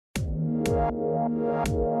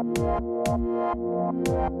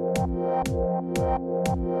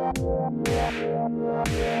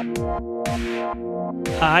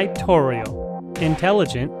iTorial,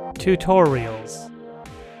 Intelligent Tutorials.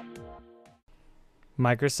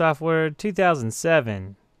 Microsoft Word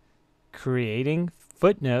 2007, Creating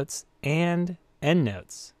Footnotes and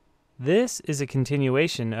Endnotes. This is a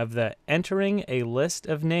continuation of the Entering a List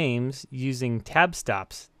of Names Using Tab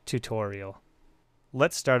Stops tutorial.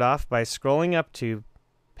 Let's start off by scrolling up to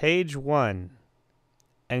page 1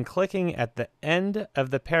 and clicking at the end of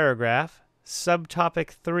the paragraph,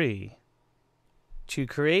 subtopic 3. To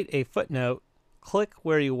create a footnote, click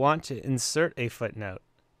where you want to insert a footnote.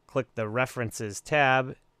 Click the References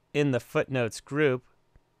tab in the Footnotes group.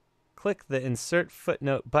 Click the Insert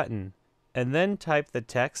Footnote button, and then type the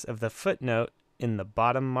text of the footnote in the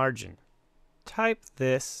bottom margin. Type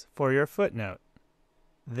this for your footnote.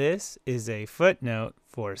 This is a footnote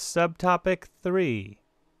for subtopic 3.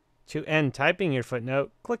 To end typing your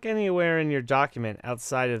footnote, click anywhere in your document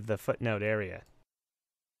outside of the footnote area.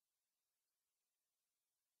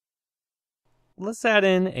 Let's add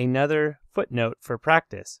in another footnote for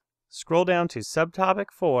practice. Scroll down to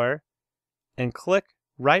subtopic 4 and click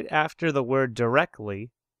right after the word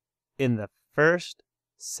directly in the first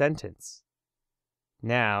sentence.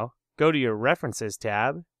 Now, go to your References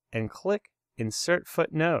tab and click Insert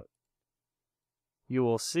Footnote. You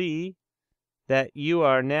will see that you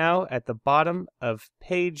are now at the bottom of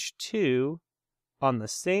page 2 on the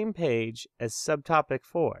same page as subtopic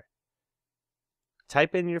 4.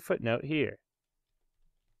 Type in your footnote here.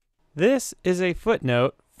 This is a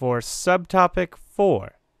footnote for subtopic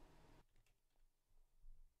 4.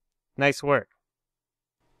 Nice work.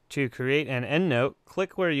 To create an endnote,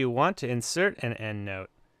 click where you want to insert an endnote.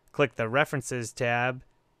 Click the References tab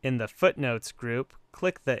in the Footnotes group.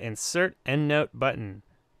 Click the Insert Endnote button,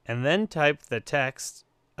 and then type the text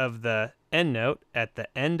of the endnote at the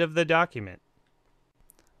end of the document.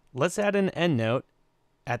 Let's add an endnote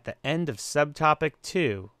at the end of subtopic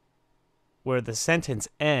 2. Where the sentence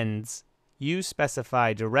ends, you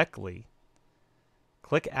specify directly.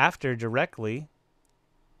 Click after directly,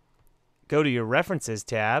 go to your References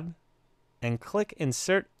tab, and click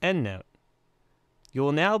Insert Endnote. You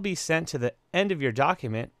will now be sent to the end of your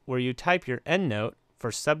document where you type your endnote for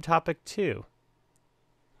subtopic 2.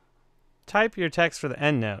 Type your text for the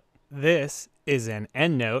endnote. This is an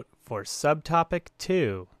endnote for subtopic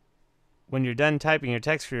 2. When you're done typing your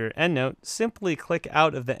text for your endnote, simply click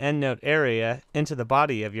out of the endnote area into the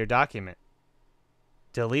body of your document.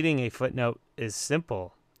 Deleting a footnote is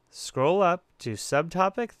simple. Scroll up to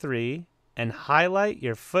subtopic 3 and highlight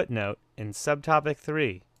your footnote in subtopic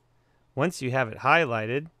 3. Once you have it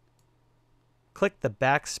highlighted, click the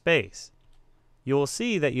backspace. You will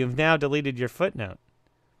see that you've now deleted your footnote.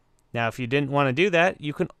 Now, if you didn't want to do that,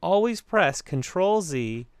 you can always press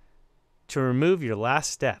Ctrl-Z to remove your last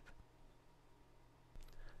step.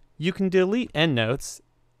 You can delete endnotes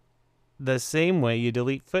the same way you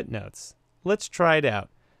delete footnotes. Let's try it out.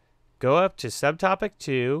 Go up to subtopic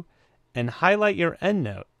 2 and highlight your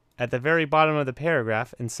endnote at the very bottom of the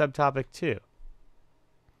paragraph in subtopic 2.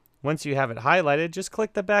 Once you have it highlighted, just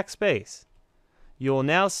click the backspace. You will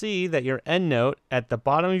now see that your endnote at the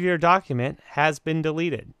bottom of your document has been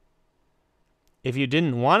deleted. If you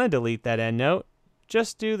didn't want to delete that endnote,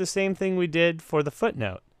 just do the same thing we did for the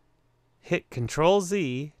footnote. Hit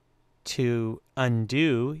Ctrl-Z to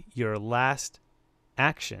undo your last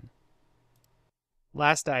action.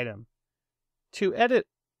 Last item. To edit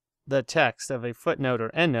the text of a footnote or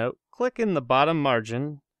endnote, click in the bottom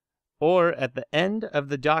margin or at the end of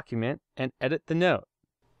the document and edit the note.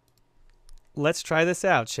 Let's try this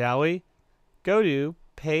out, shall we? Go to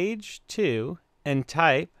page 2 and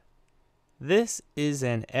type, "This is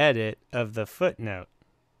an edit of the footnote."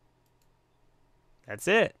 That's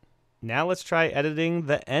it. Now let's try editing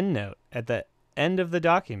the endnote at the end of the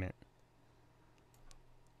document.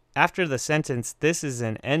 After the sentence, "This is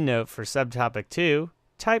an endnote for subtopic 2,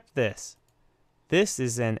 type this. "This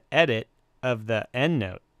is an edit of the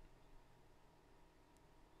endnote."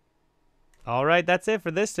 Alright, that's it for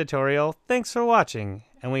this tutorial. Thanks for watching,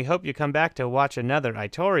 and we hope you come back to watch another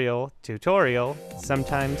iTorial tutorial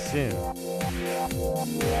sometime soon.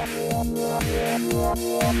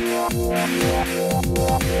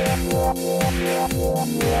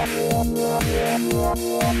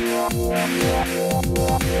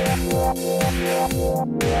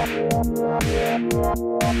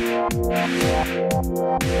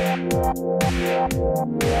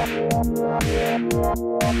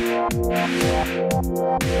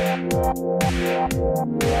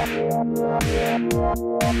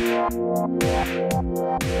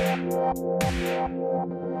 Yeah.